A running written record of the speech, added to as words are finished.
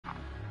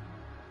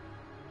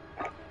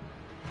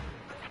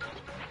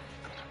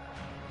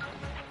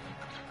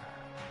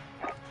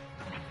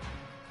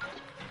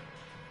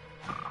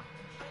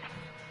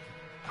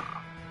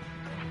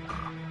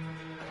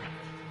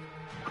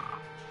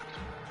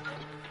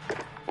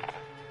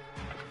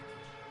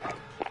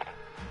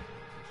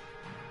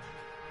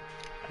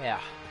Yeah.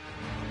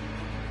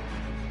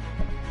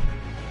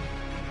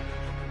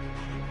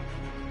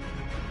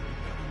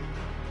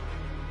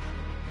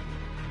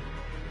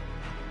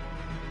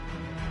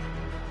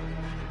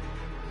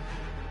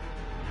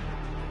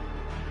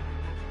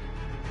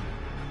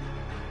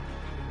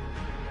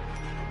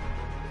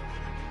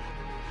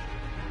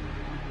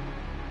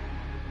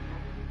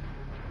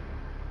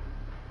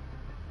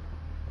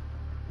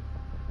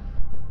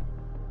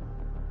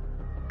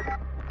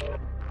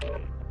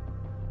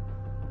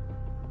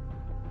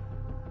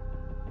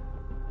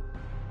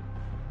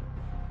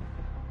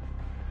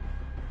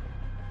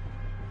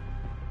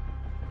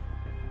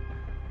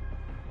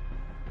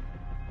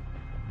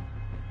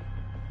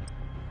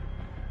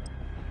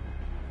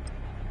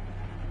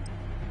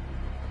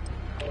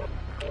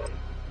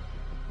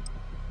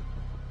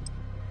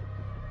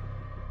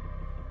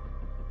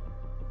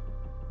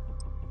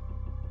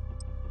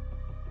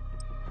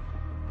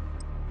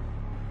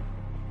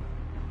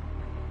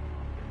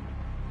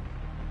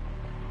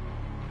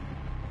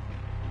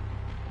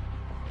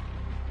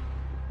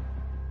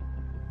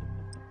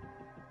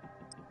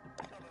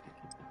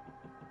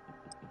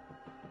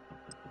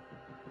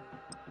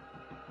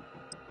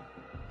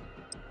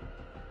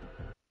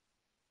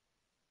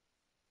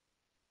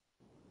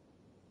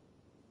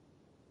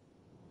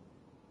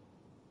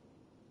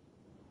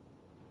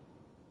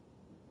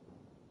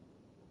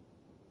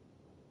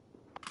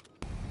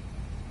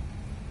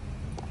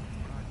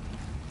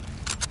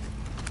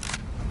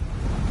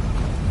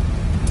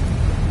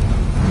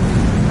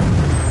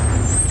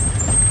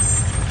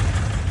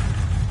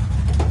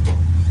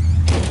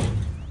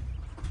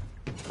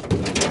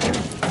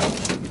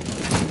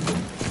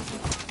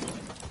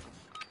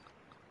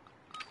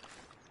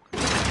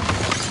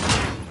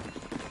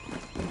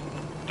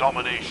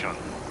 Domination.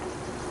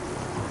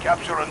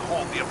 Capture and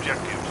hold the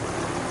objectives.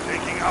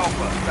 Taking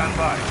Alpha, stand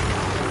by.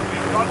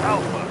 We've got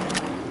Alpha.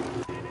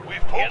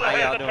 We've pulled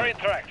ahead the train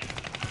tracks.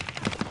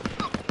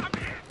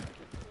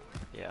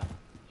 Yeah.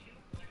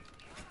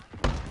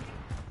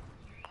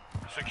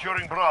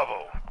 Securing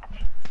Bravo.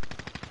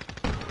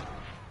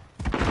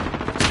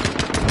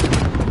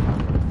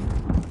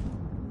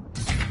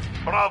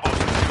 Bravo.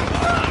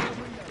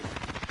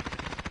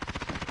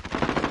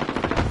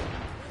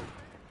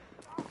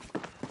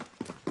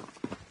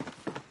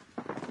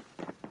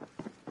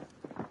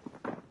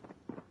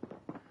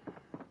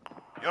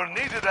 You're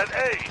needed at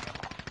A.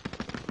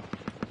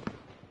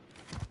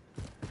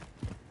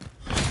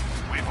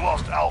 We've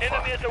lost Alpha.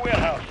 Enemy at the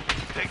warehouse.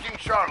 Taking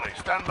Charlie,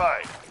 stand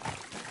by.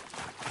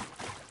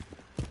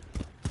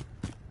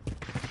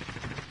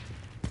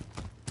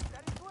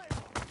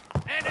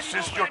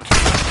 Assist your team.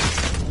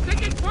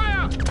 Taking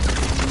fire!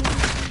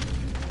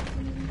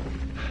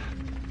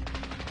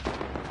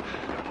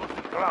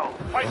 Ground.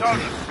 Fight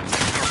harder.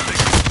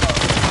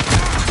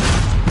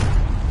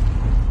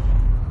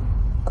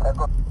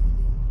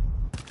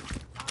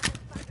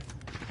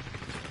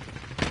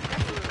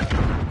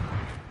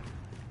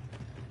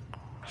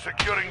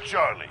 Securing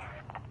Charlie.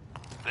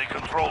 They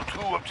control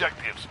 2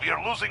 objectives. We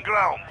are losing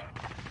ground.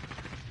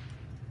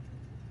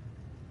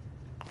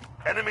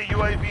 Enemy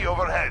UAV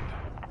overhead.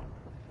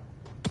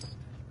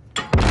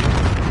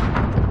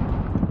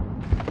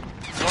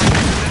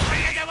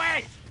 Get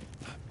away!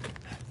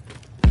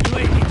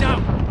 UAV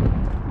down!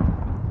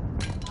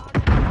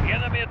 The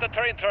enemy at the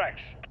train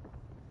tracks.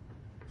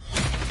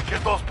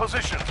 Get those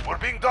positions. We're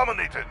being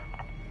dominated.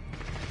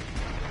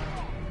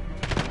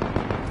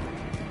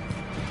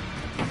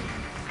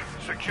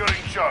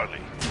 Securing Charlie.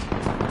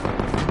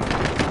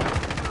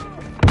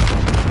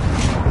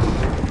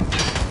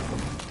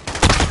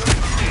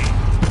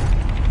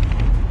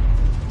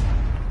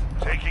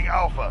 Taking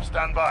Alpha,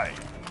 stand by.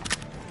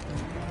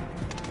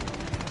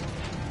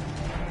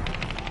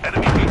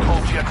 Enemy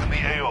VTOL jet in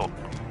the AO.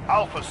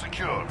 Alpha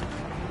secure.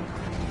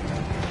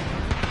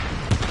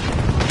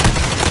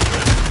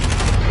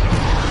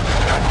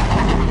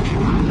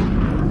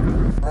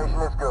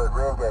 Nation is good.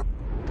 Re-engage.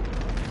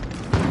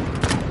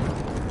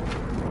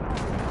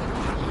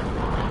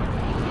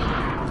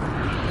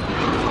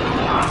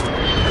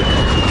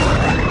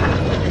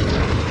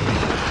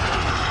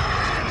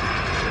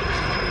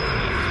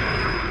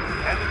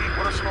 Enemy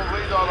personal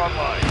radar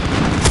online.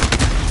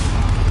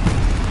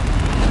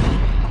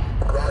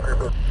 Roger.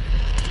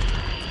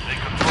 They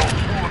control 2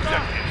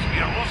 objectives. We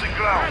are losing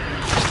ground.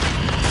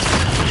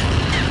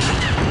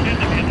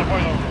 Enemy at the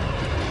boiler room.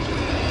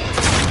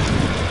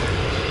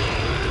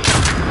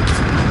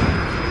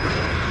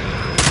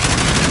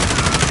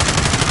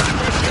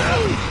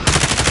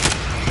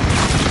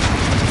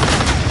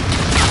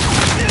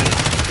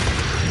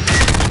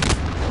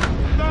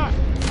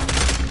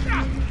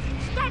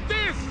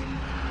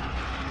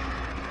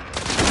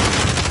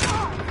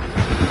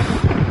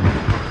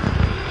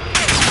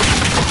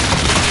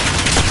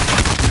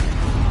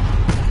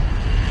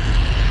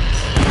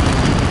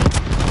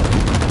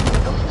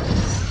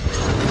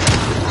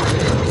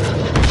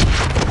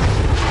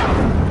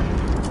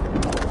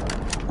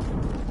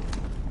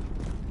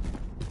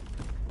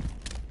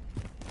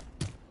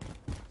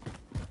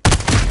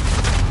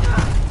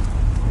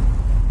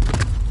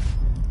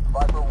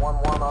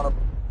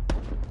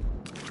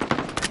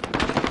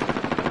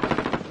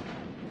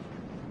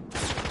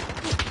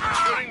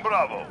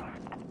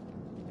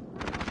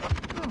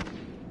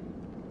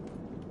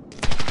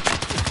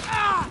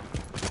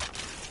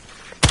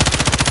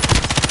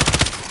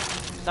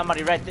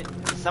 Somebody right there.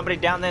 Somebody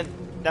down the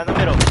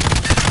middle.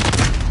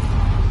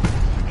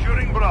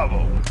 Securing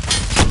Bravo.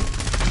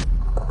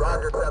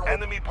 Roger, 7.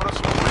 Enemy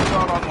personal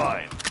radar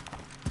online.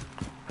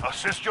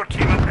 Assist your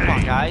team at A. Come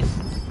on, guys.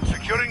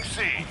 Securing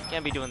C.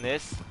 Can't be doing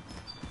this.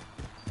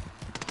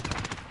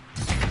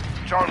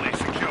 Charlie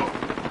secure.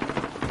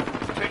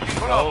 Taking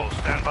Bravo,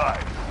 stand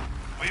by.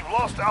 We've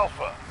lost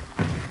Alpha.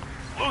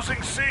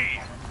 Losing C.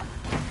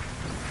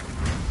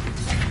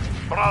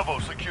 Bravo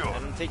secure.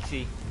 Let them take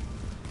C.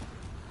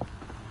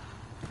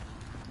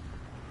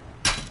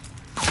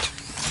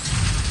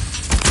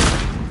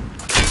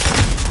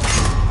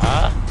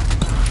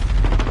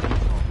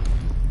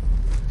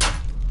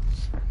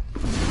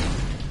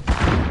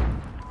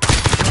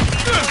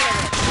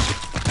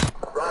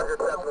 Roger,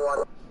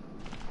 7-1.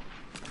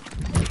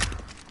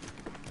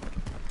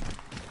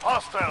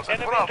 Hostiles at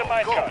Enemy Bravo. to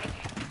my Go. car.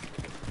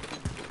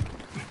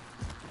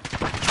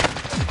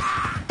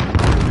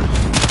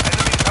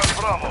 Enemies have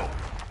Bravo.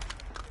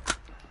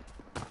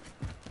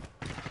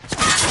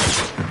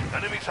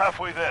 Enemies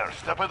halfway there.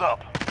 Step it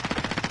up.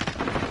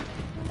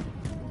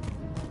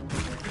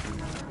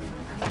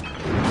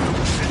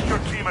 Assist your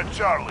team at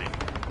Charlie.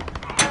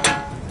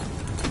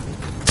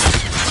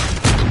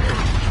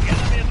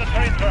 Enemy at the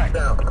train tracks.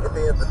 Down. Get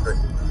the infantry.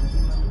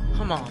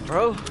 Come on,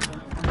 bro.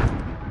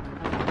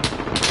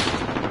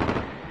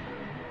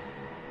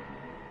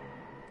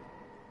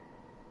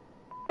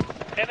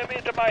 Enemy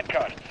at the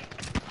minecart.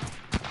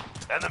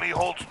 Enemy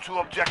holds 2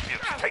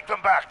 objectives. Take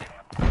them back.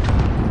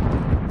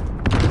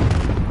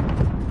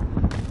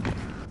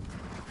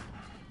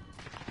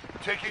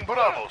 Taking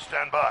Bravo,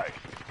 stand by.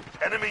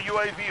 Enemy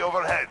UAV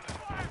overhead.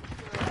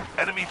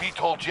 Enemy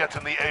VTOL jet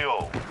in the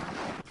AO.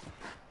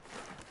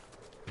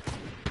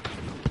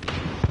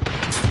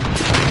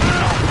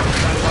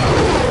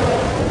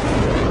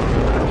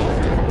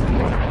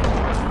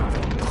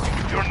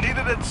 You're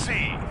needed at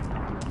C.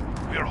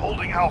 We are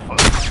holding Alpha.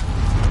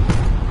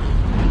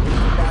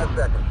 5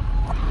 seconds.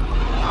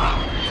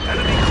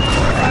 Enemy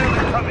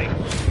fire coming.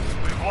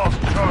 We've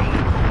lost Charlie.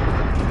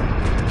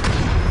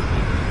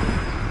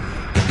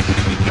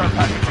 Care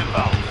package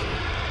inbound.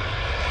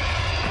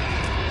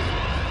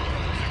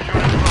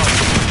 Securing Bravo.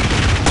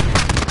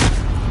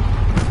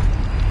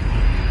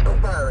 Still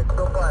firing.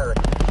 Still firing.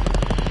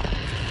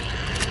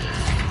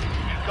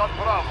 We've got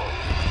Bravo.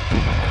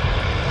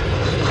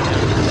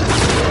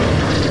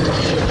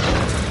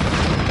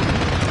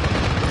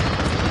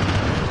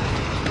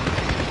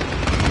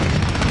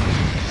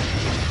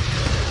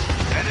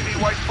 Enemy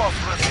white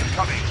phosphorus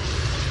incoming.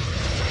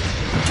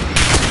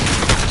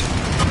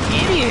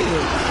 Idiot!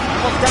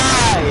 Almost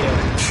die!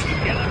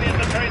 Enemy at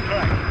the train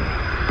tracks.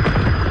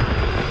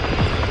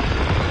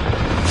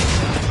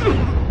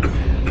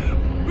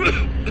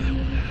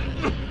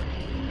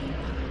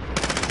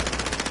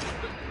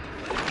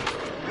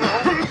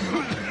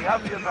 We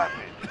have the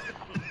advantage.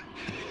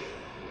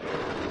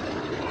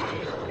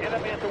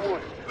 Enemy at the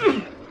woods.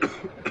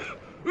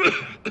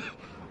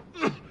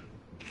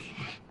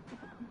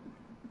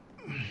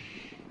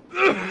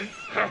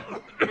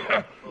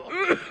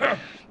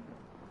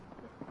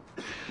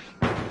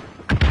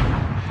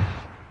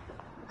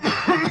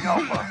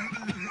 Alpha.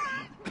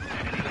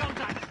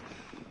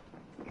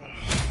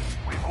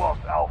 We've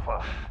lost Alpha.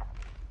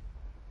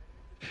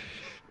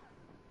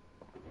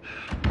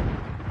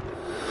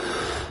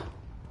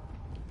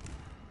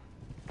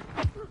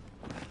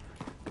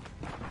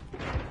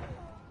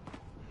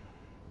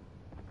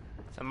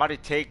 Somebody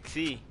take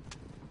C.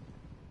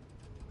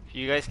 If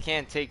you guys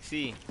can't take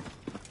C.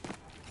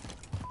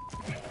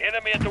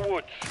 Enemy at the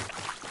woods.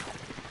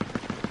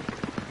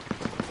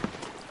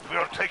 We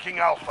are taking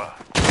Alpha.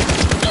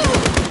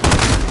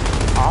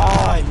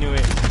 Oh, I knew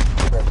it.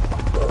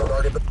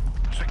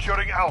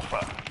 Securing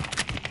Alpha.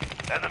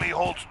 Enemy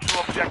holds 2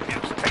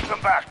 objectives. Take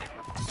them back.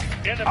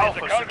 Enemy at Alpha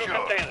the cargo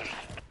secure. containers.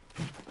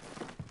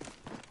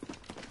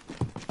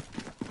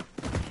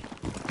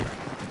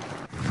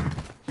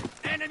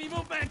 Enemy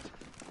movement!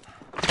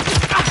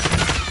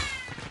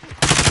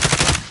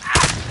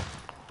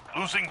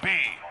 Losing B.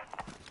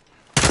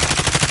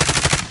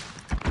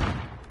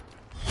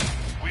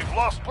 We've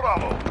lost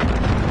Bravo.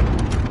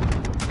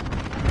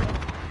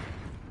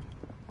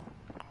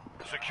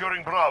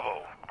 Securing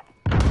Bravo.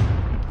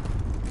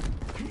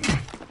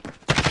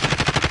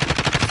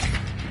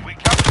 We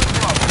captured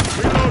Bravo.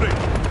 Reloading.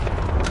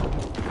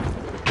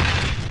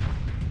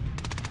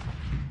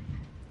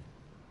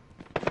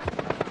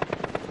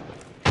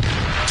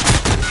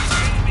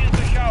 Enemy at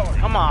the shower.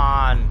 Come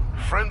on.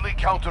 Friendly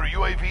counter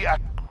UAV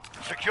act.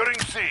 Securing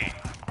C.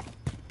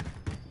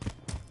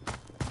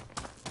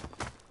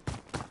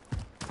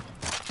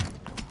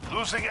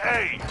 Losing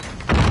A.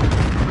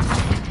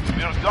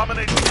 We are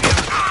dominating the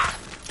enemy.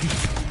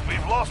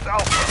 We've lost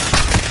Alpha.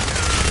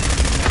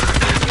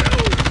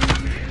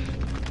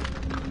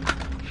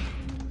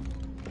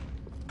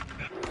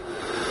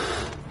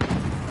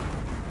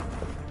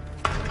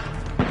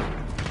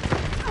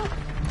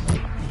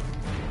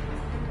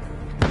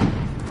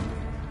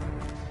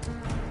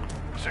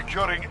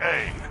 Securing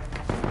A.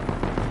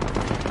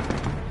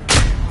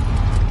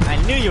 I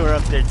I knew you were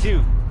up there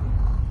too.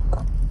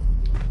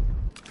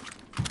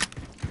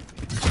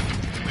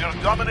 We are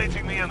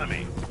dominating the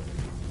enemy.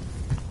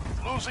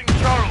 Losing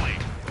Charlie.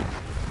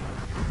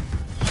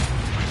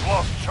 We've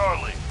lost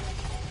Charlie.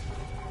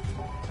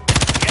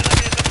 The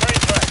enemy is the train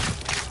track.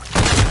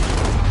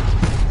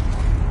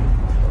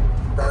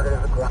 Target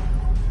is acquired.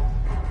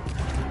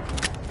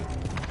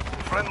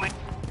 Friendly.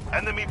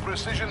 Enemy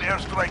precision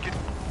airstrike it.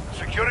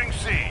 Securing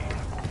C.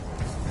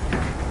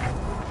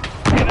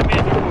 Enemy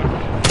in the woods.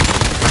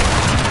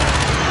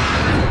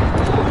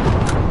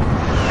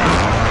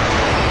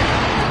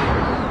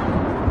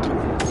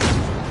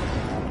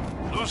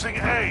 Losing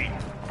A.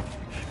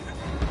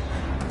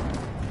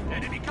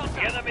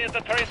 The enemy is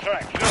the train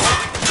track.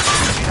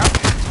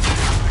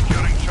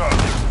 Securing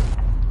Charlie.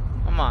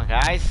 Come on,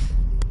 guys.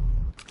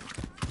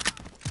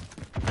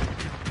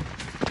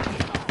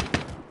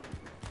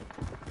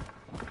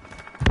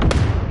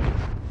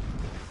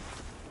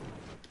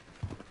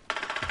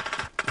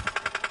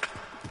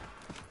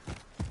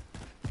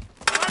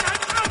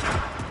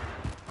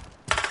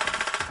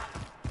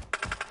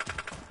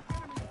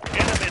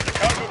 Enemy is the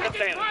cargo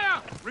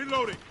container.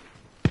 Reloading.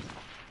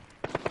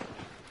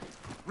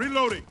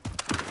 Reloading.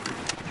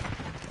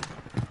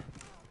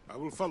 I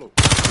will follow.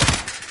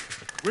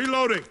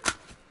 Reloading.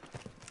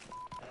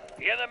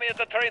 The enemy is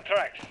the train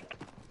tracks.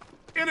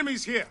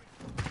 Enemies here.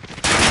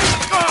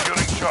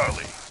 Securing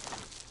Charlie.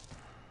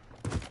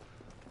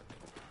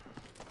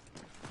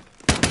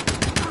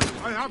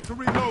 I have to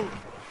reload.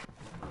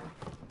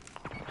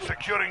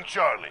 Securing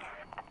Charlie.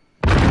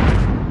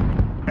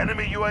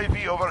 Enemy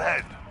UAV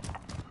overhead.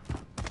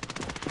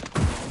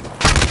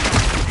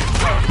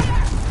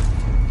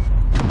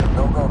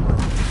 No go.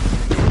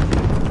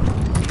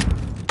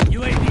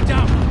 UAV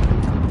down.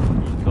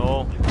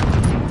 Go.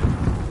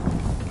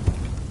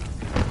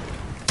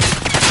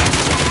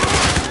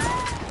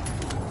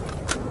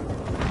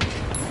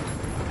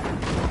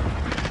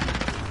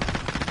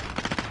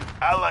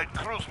 Allied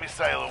cruise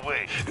missile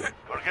away.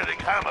 We're getting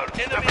hammered.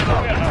 Enemy Step in the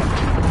up.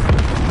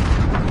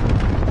 warehouse.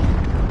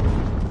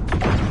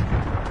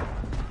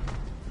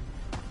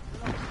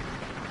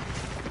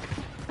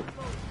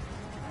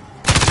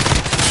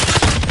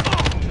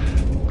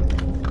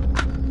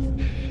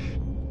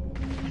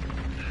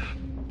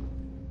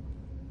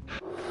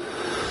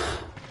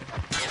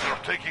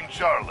 We're taking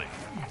Charlie.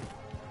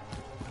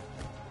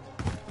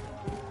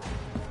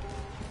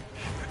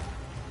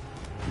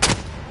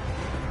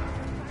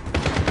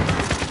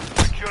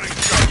 Securing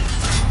Charlie.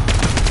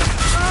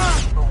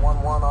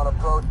 1-1 on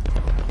approach.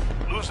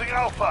 Losing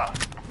Alpha.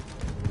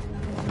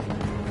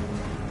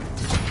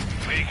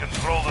 We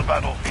control the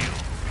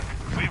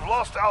battlefield. We've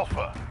lost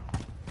Alpha.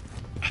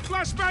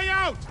 Flashbang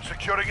out.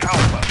 Securing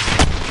Alpha.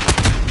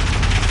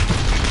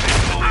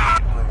 Take the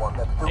lead. 3-1.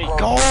 That's too Hey, close.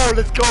 go!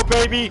 Let's go,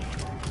 baby!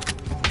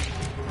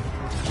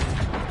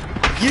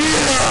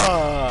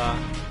 Yeah!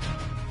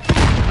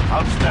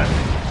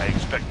 Outstanding. I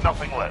expect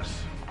nothing less.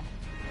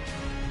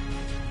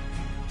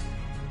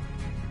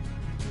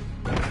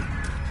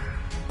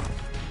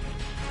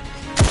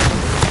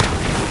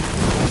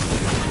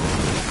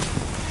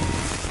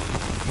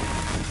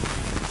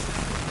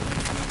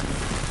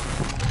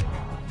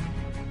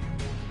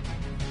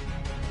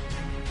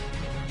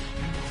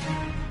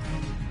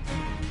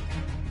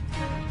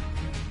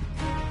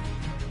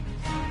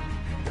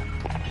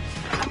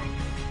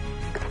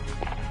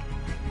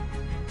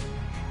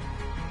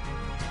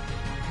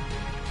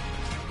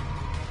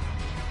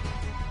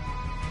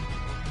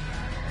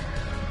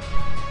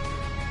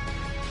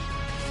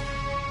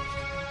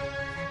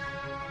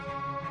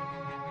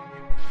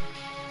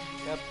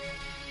 Yep.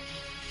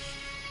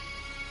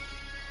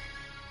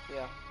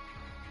 Yeah.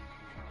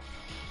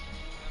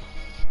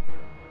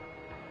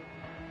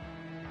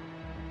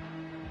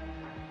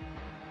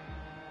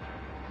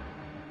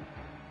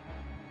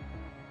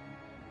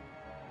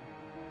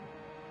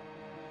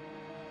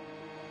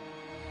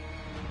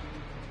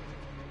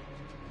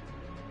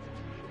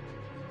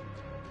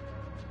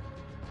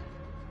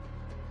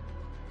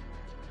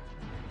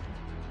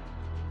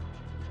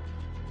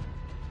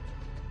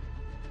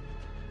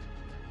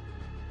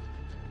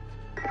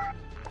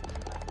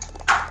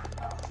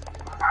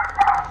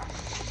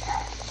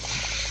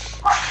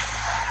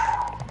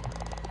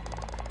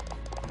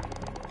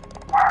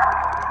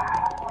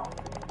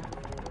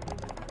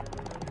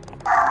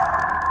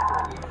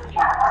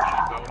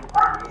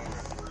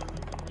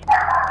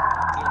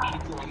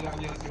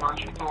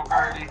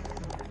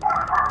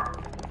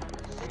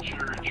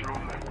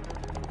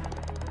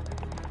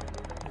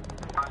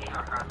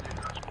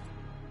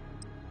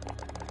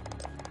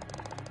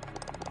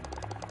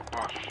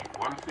 Gosh,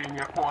 one thing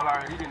you call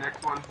already, the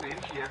next one saying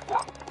she has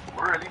what?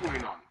 What really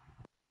going on?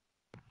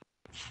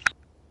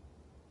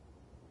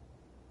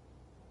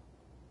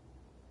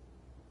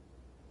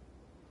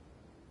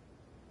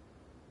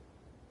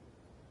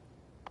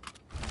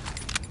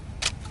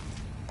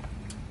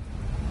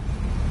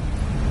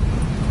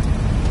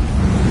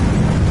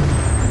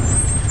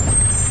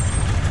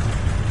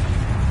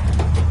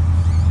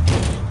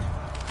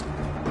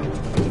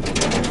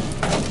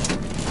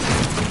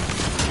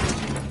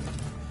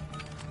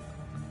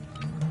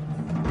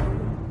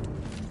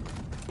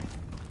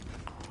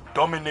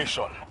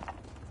 Domination.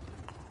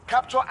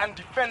 Capture and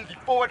defend the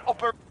forward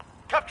operation.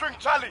 Capturing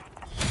Charlie.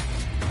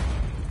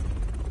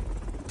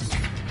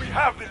 We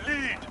have the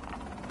lead.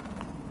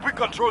 We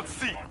control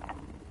C.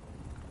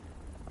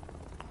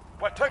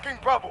 We're taking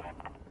Bravo.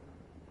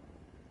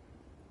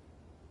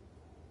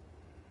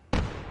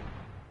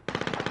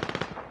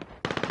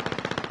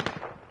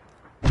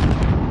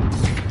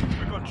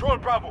 We control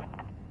Bravo.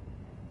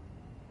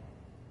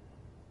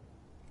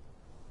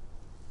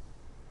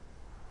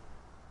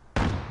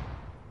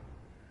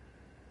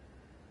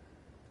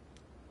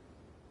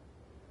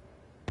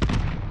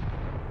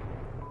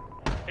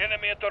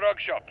 Enemy at the rug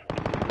shop.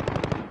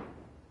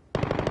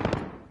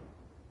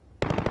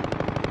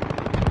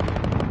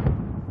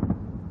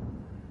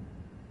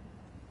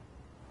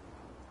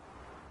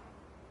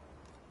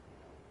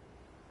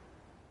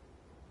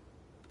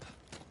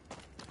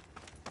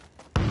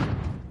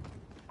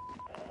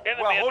 We're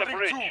Enemy at the holding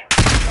bridge. two. We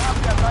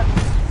have the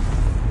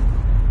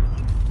advantage.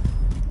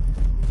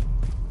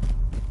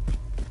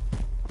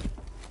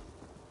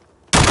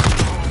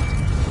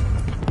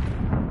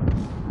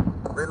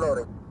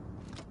 Reloading.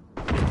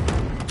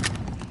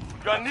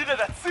 You are needed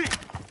at sea.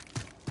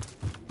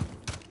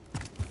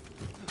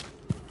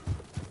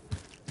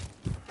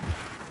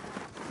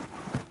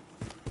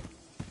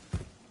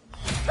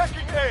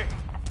 Taking A.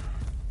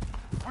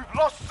 We've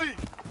lost C.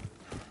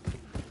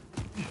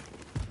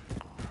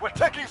 We're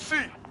taking C.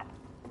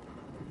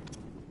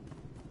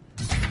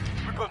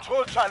 We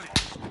control Charlie.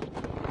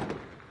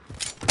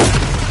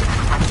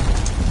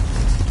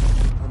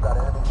 We got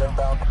enemies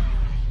inbound.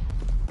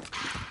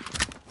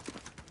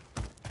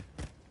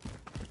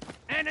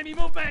 Enemy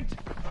movement!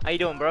 How you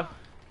doing, bro?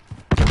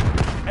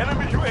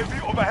 Enemy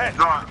UAV overhead.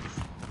 Nice.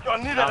 You're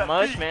needed Not at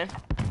much, B. man.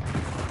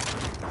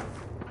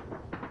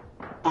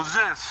 Who's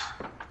this?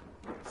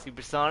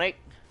 Supersonic.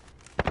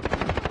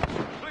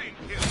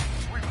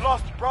 We've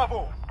lost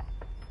Bravo.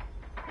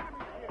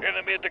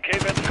 Enemy at the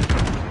cave entrance.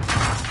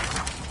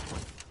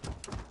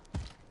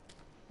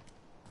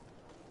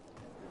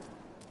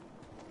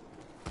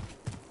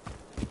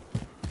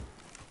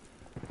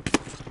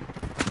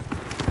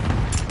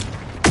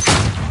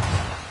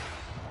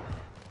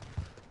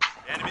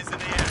 Enemies in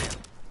the area.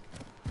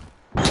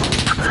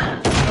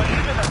 You're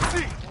needed at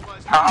C.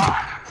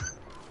 Ah,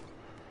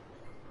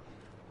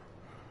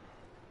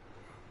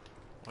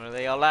 Where are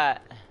they all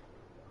at?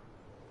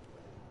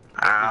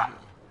 yeah.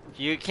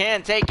 You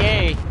can take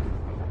A.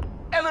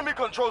 Enemy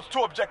controls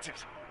two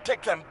objectives.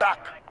 Take them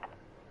back.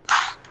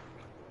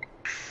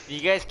 You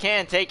guys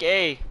can take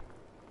A.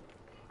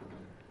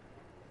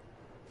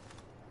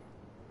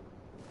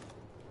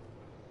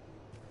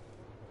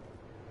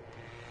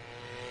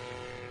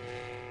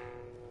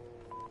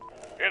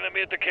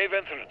 Enemy at the cave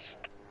entrance.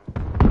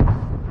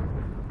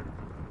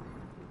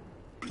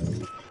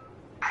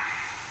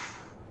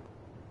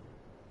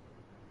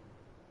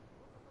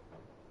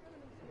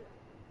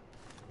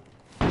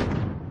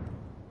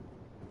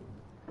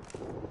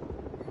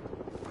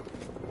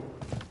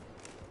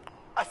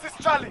 Assist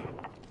Charlie.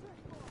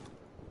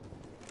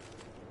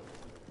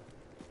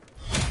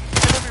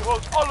 Enemy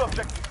holds all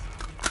objectives.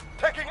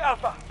 Taking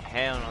Alpha.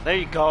 Hell no. There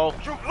you go.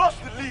 You've lost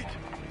the lead.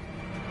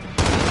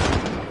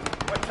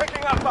 We're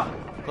taking Alpha.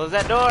 Close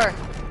that door.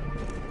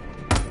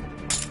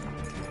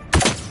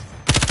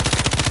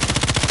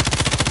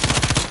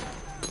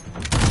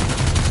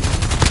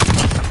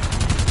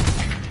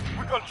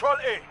 We control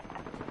A.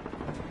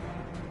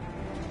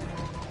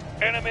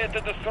 Enemy at the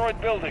destroyed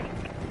building.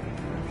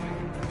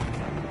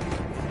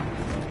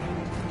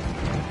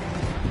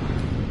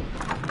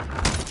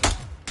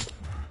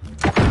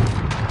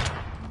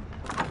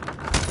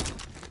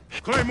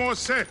 Claymore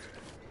set.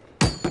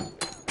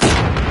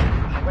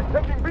 We're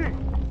taking B.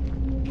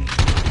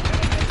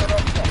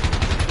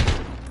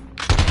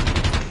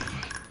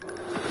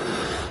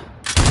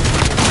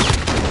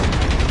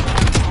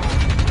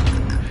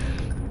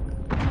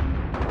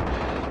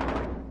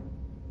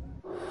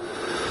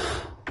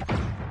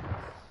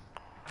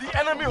 The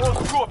enemy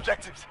holds two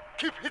objectives.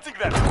 Keep hitting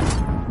them.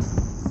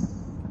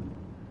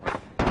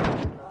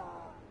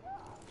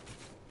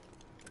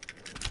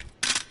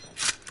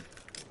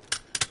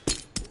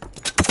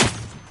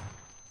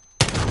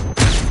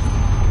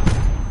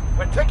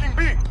 We're taking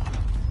B.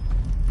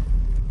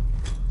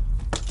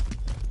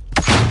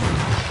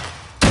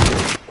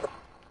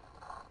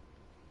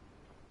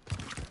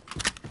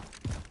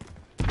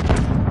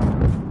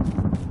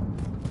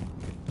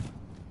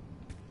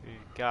 We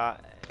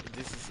got.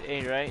 This is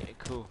A, right?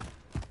 Cool.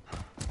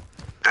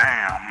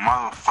 Damn,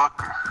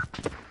 motherfucker.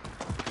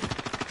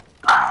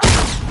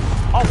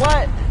 Oh,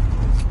 what?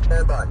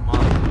 Stand by.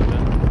 Motherfucker.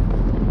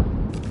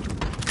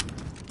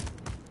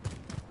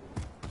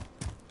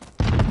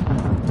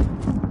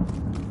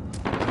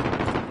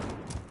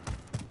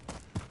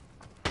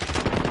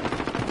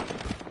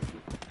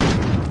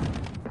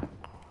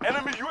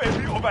 Enemy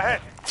UAV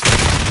overhead.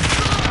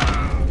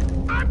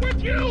 I'm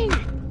with you!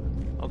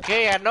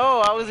 Okay, I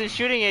know. I wasn't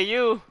shooting at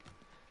you.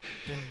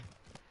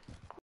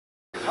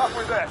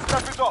 Halfway there.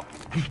 Step it up.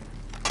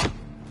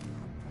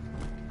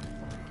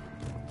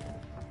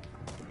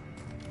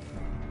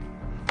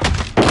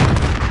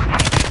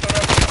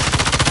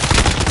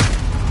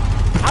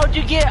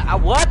 how'd you get?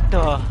 What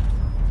the?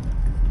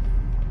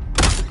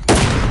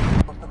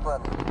 What's the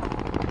friendly?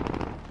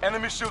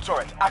 Enemy shield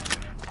turret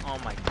active. Oh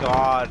my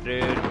god,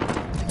 dude.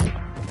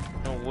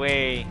 No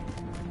way.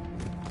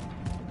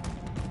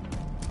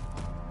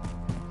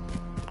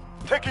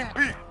 Taking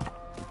B.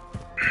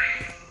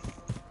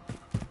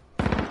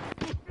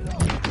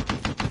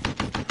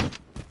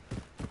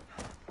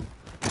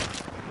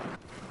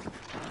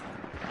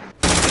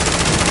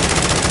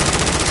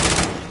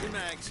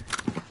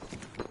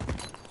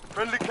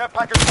 Friendly care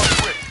package on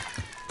the way.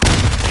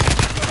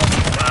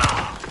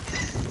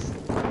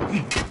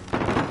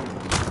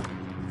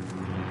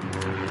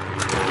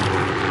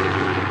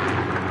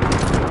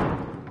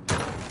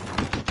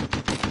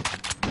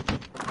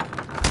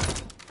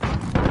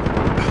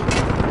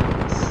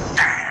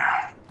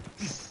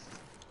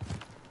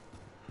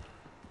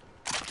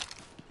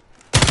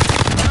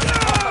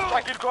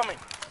 Strike incoming.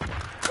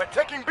 We're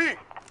taking B.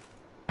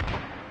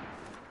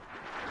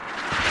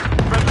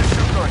 Friendly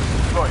shield turret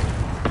deployed.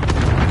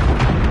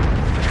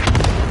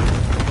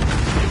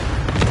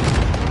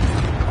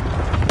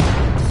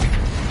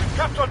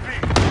 Capture B.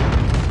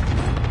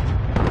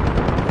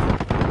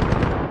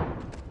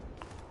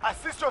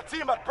 Assist your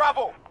team at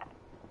Bravo.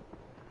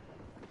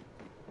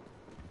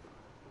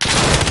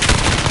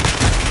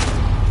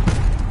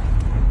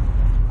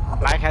 I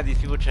like how these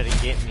people try to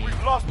get me.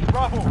 We've lost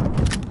Bravo.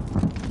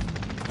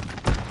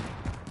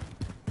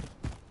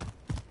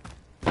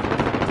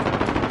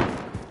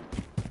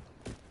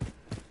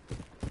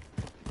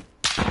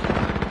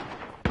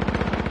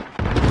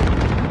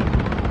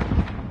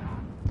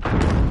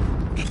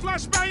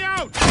 Flashbang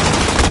out!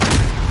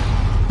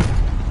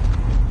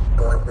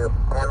 Going to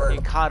hammer.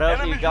 You caught up,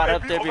 Enemy you got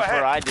up UAV there before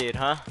overhead. I did,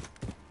 huh?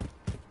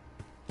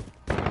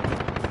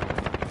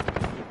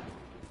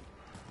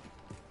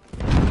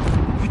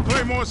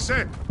 Claymore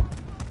set.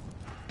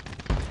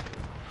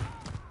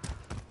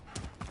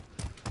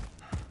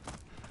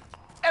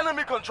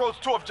 Enemy controls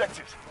 2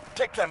 objectives.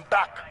 Take them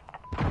back.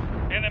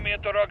 Enemy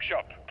at the rock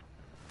shop.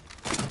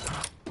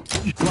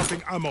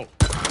 Dropping ammo.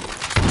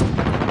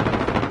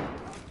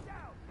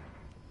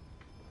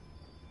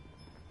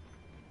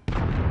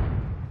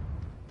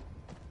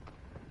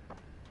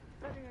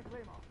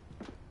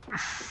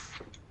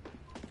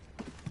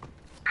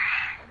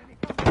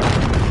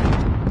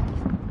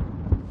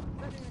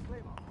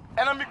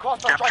 Enemy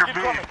cluster strike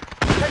incoming.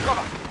 Take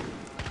cover.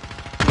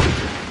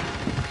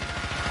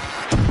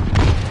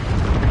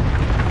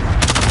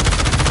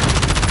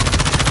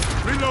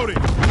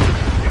 Reloading.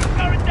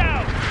 Turret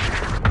down!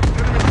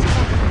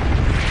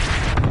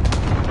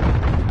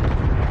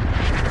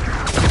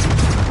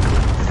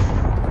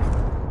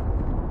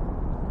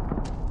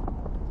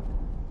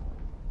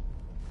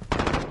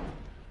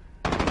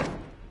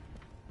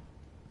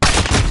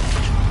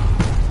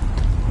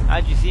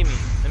 How'd you see me?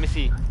 Let me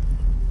see.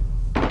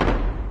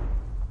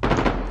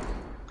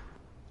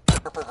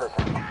 Your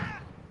position.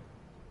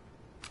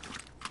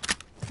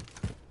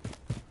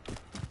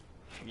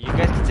 You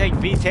guys can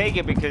take B, take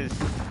it because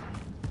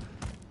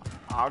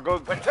I'll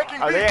go. We're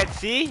taking Are B. they at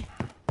C?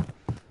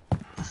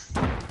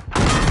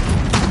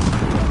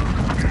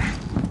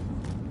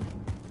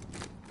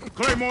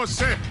 Claymore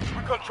set.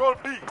 We control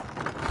B.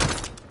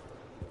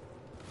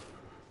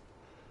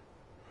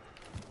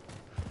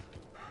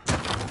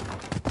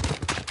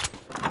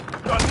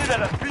 You're needed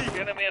at B.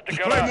 Enemy at the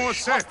Claymore garage.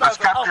 set. Hostiles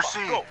at capture Alpha.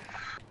 C. Go.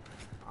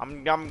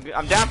 I'm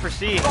down for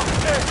C. Lock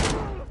A.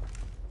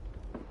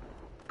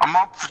 I'm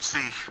up for C.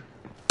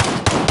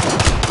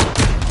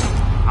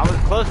 I was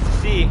close to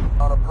C.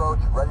 On approach,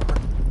 ready for...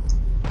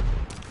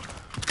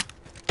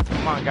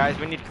 Come on, guys,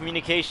 we need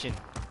communication.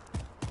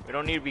 We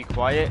don't need to be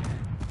quiet.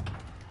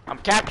 I'm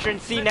capturing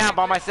C now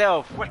by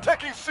myself. We're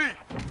taking C.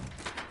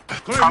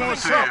 Claymore Coming to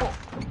set. you.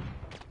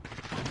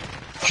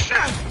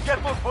 Shit.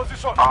 Get those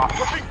positions. Ah.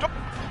 We're being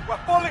we're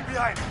falling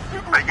behind.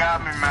 They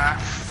got me, man.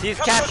 C is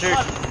captured.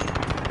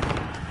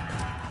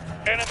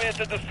 Enemy at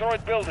the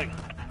destroyed building.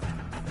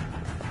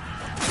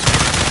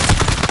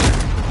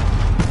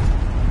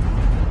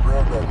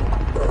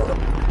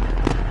 Reengaging.